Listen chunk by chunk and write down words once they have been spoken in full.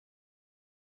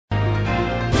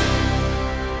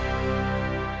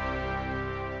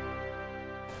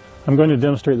I'm going to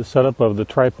demonstrate the setup of the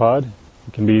tripod.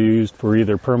 It can be used for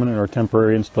either permanent or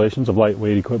temporary installations of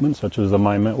lightweight equipment such as the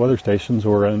MyMet weather stations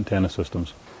or antenna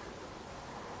systems.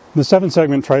 The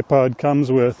 7-segment tripod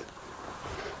comes with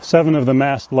 7 of the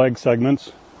mast leg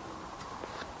segments,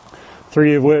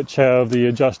 3 of which have the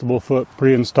adjustable foot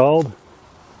pre-installed,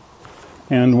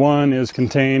 and 1 is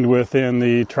contained within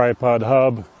the tripod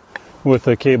hub with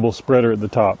a cable spreader at the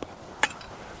top.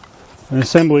 An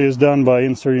assembly is done by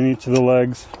inserting each of the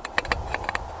legs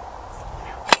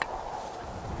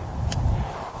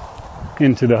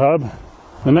into the hub.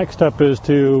 The next step is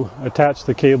to attach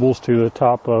the cables to the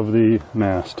top of the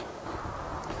mast.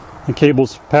 The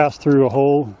cables pass through a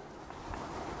hole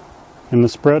in the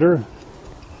spreader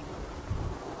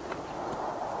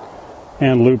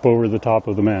and loop over the top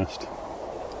of the mast.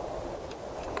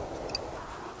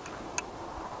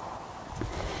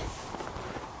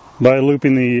 By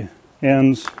looping the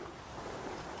ends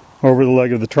over the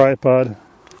leg of the tripod,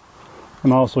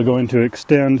 I'm also going to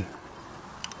extend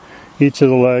each of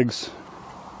the legs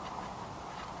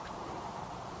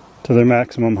to their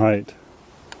maximum height.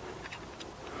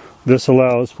 This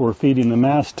allows for feeding the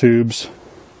mast tubes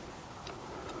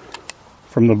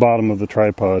from the bottom of the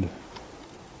tripod.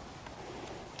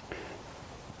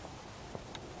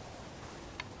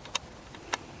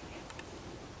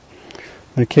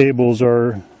 The cables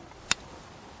are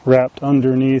wrapped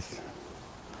underneath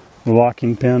the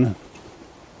locking pin,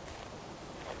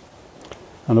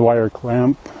 and the wire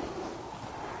clamp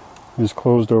is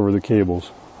closed over the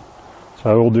cables.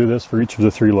 So I will do this for each of the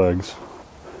 3 legs.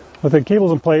 With the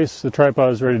cables in place, the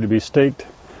tripod is ready to be staked.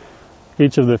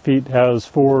 Each of the feet has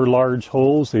 4 large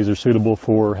holes. These are suitable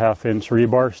for 1/2-inch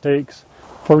rebar stakes.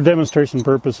 For demonstration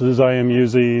purposes, I am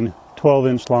using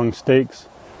 12-inch long stakes.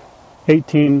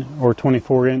 18 or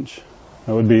 24-inch,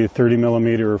 that would be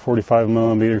 30mm or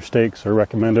 45mm stakes are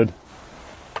recommended.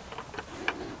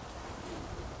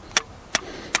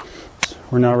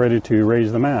 We're now ready to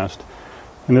raise the mast.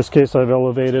 In this case, I've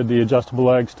elevated the adjustable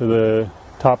legs to the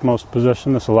topmost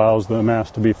position. This allows the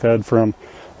mast to be fed from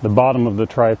the bottom of the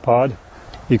tripod.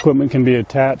 The equipment can be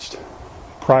attached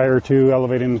prior to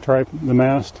elevating the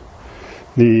mast.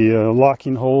 The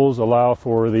locking holes allow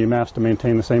for the mast to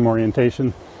maintain the same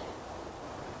orientation.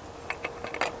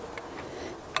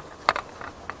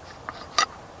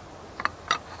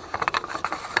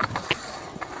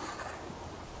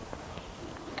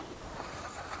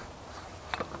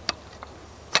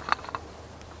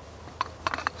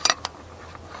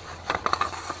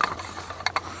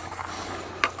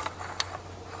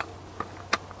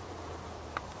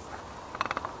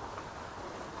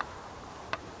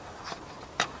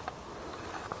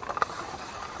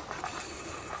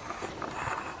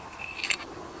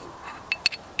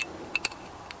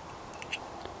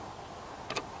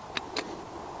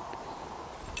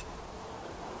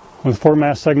 With 4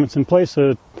 mast segments in place,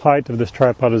 the height of this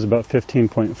tripod is about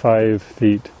 15.5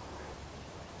 feet.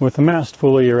 With the mast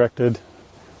fully erected,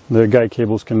 the guide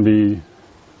cables can be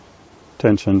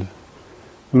tensioned.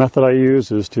 The method I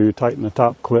use is to tighten the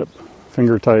top clip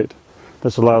finger tight.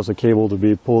 This allows the cable to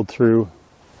be pulled through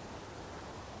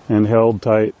and held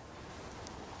tight.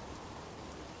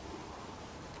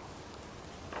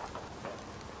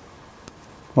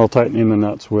 While tightening the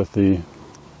nuts with the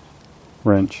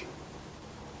wrench.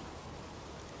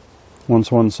 Once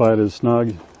one side is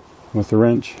snug with the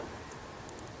wrench,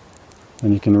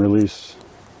 then you can release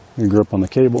your grip on the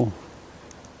cable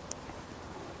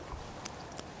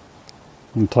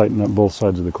and tighten up both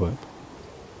sides of the clip.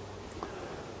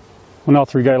 When all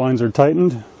 3 guide lines are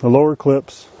tightened, the lower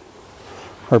clips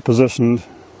are positioned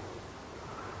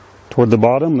toward the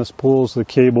bottom. This pulls the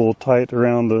cable tight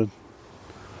around the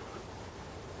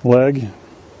leg.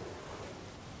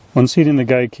 When seating the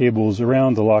guide cables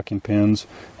around the locking pins,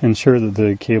 ensure that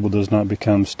the cable does not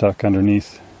become stuck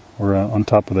underneath or on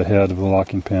top of the head of the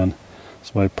locking pin.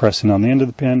 So by pressing on the end of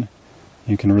the pin,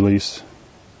 you can release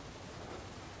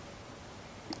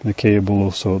the cable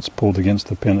so it's pulled against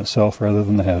the pin itself rather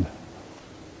than the head.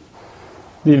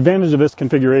 The advantage of this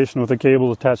configuration with the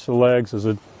cables attached to the legs is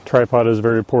the tripod is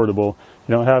very portable.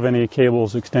 You don't have any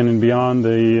cables extending beyond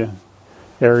the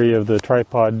area of the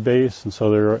tripod base, and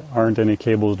so there aren't any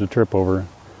cables to trip over.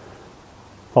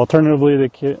 Alternatively,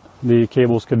 the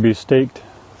cables could be staked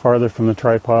farther from the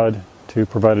tripod to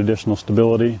provide additional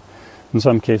stability. In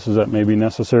some cases that may be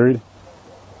necessary.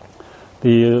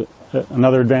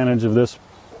 Another advantage of this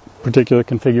particular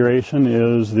configuration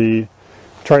is the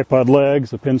tripod legs.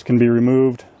 The pins can be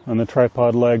removed and the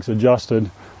tripod legs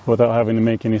adjusted without having to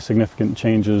make any significant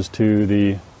changes to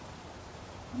the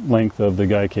length of the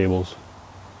guide cables.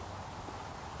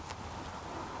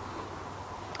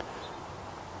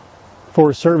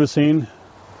 For servicing,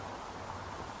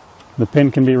 the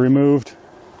pin can be removed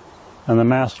and the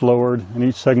mast lowered and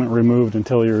each segment removed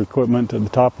until your equipment at the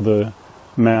top of the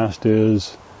mast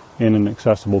is in an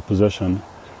accessible position,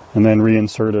 and then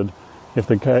reinserted. If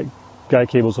the guy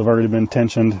cables have already been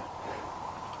tensioned,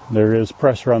 there is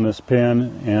pressure on this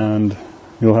pin and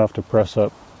you'll have to press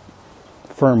up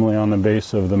firmly on the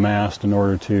base of the mast in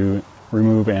order to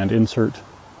remove and insert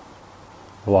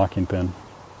the locking pin.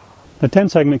 The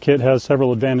 10-segment kit has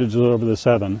several advantages over the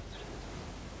 7.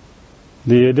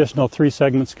 The additional 3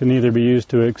 segments can either be used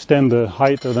to extend the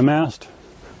height of the mast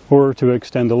or to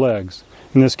extend the legs.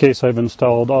 In this case, I've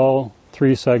installed all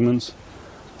 3 segments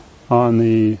on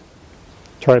the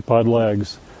tripod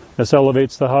legs. This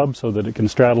elevates the hub so that it can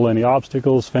straddle any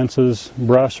obstacles, fences,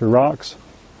 brush, or rocks.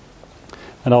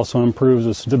 It also improves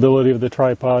the stability of the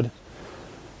tripod,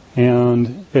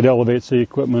 and it elevates the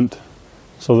equipment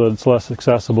so that it's less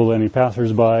accessible to any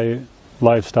passersby,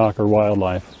 livestock, or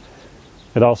wildlife.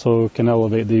 It also can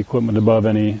elevate the equipment above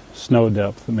any snow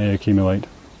depth that may accumulate.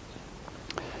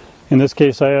 In this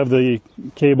case, I have the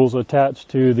cables attached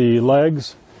to the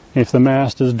legs. If the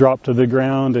mast is dropped to the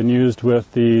ground and used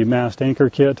with the mast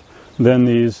anchor kit, then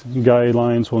these guide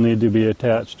lines will need to be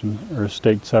attached or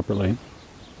staked separately.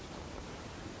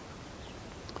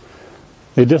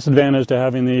 The disadvantage to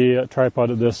having the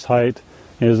tripod at this height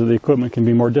is that the equipment can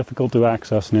be more difficult to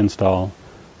access and install.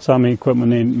 Some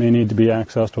equipment may need to be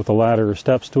accessed with a ladder or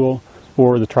step stool,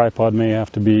 or the tripod may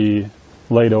have to be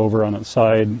laid over on its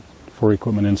side for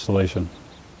equipment installation.